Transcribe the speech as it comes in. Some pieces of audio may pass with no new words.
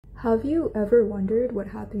Have you ever wondered what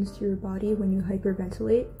happens to your body when you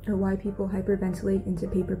hyperventilate, or why people hyperventilate into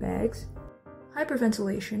paper bags?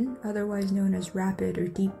 Hyperventilation, otherwise known as rapid or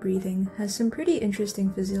deep breathing, has some pretty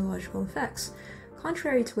interesting physiological effects.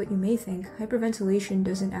 Contrary to what you may think, hyperventilation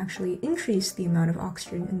doesn't actually increase the amount of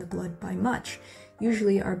oxygen in the blood by much.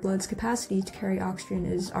 Usually, our blood's capacity to carry oxygen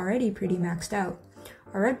is already pretty maxed out.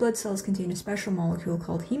 Our red blood cells contain a special molecule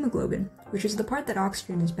called hemoglobin, which is the part that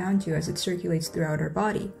oxygen is bound to as it circulates throughout our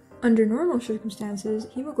body. Under normal circumstances,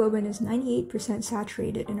 hemoglobin is 98%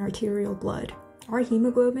 saturated in arterial blood. Our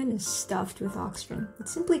hemoglobin is stuffed with oxygen. It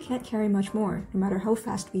simply can't carry much more, no matter how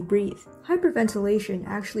fast we breathe. Hyperventilation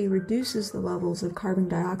actually reduces the levels of carbon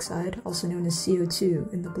dioxide, also known as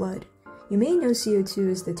CO2, in the blood. You may know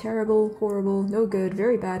CO2 as the terrible, horrible, no good,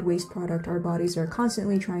 very bad waste product our bodies are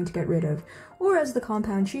constantly trying to get rid of, or as the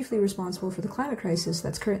compound chiefly responsible for the climate crisis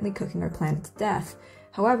that's currently cooking our planet to death.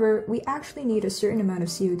 However, we actually need a certain amount of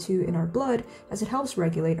CO2 in our blood as it helps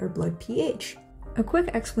regulate our blood pH. A quick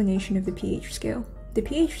explanation of the pH scale. The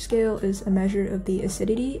pH scale is a measure of the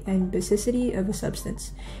acidity and basicity of a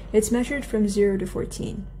substance. It's measured from 0 to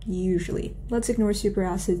 14, usually. Let's ignore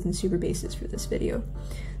superacids and superbases for this video.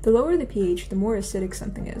 The lower the pH, the more acidic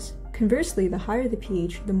something is. Conversely, the higher the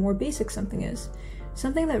pH, the more basic something is.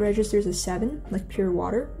 Something that registers as 7, like pure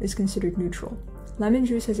water, is considered neutral. Lemon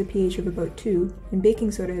juice has a pH of about 2, and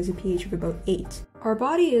baking soda has a pH of about 8. Our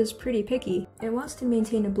body is pretty picky. It wants to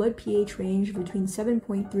maintain a blood pH range between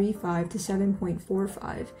 7.35 to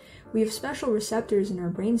 7.45. We have special receptors in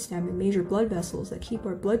our brainstem and major blood vessels that keep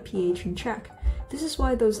our blood pH in check. This is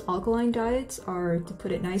why those alkaline diets are, to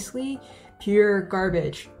put it nicely, pure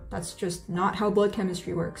garbage. That's just not how blood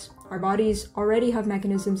chemistry works. Our bodies already have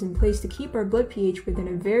mechanisms in place to keep our blood pH within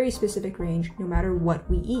a very specific range, no matter what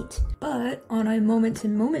we eat. But on a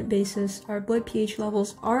moment-to-moment basis, our blood pH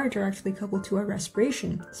levels are directly coupled to our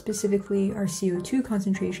respiration, specifically our CO2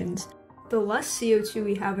 concentrations. The less CO2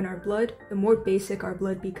 we have in our blood, the more basic our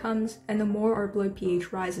blood becomes, and the more our blood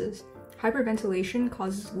pH rises. Hyperventilation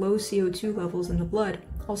causes low CO2 levels in the blood,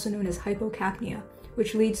 also known as hypocapnia,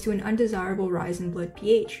 which leads to an undesirable rise in blood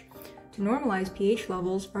pH. To normalize pH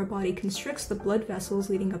levels, our body constricts the blood vessels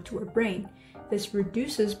leading up to our brain. This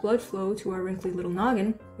reduces blood flow to our wrinkly little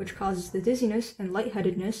noggin, which causes the dizziness and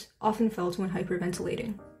lightheadedness often felt when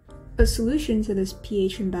hyperventilating. A solution to this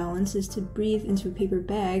pH imbalance is to breathe into a paper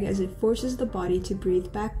bag, as it forces the body to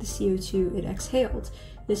breathe back the CO2 it exhaled.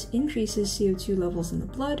 This increases CO2 levels in the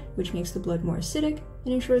blood, which makes the blood more acidic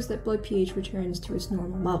and ensures that blood pH returns to its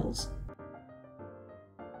normal levels.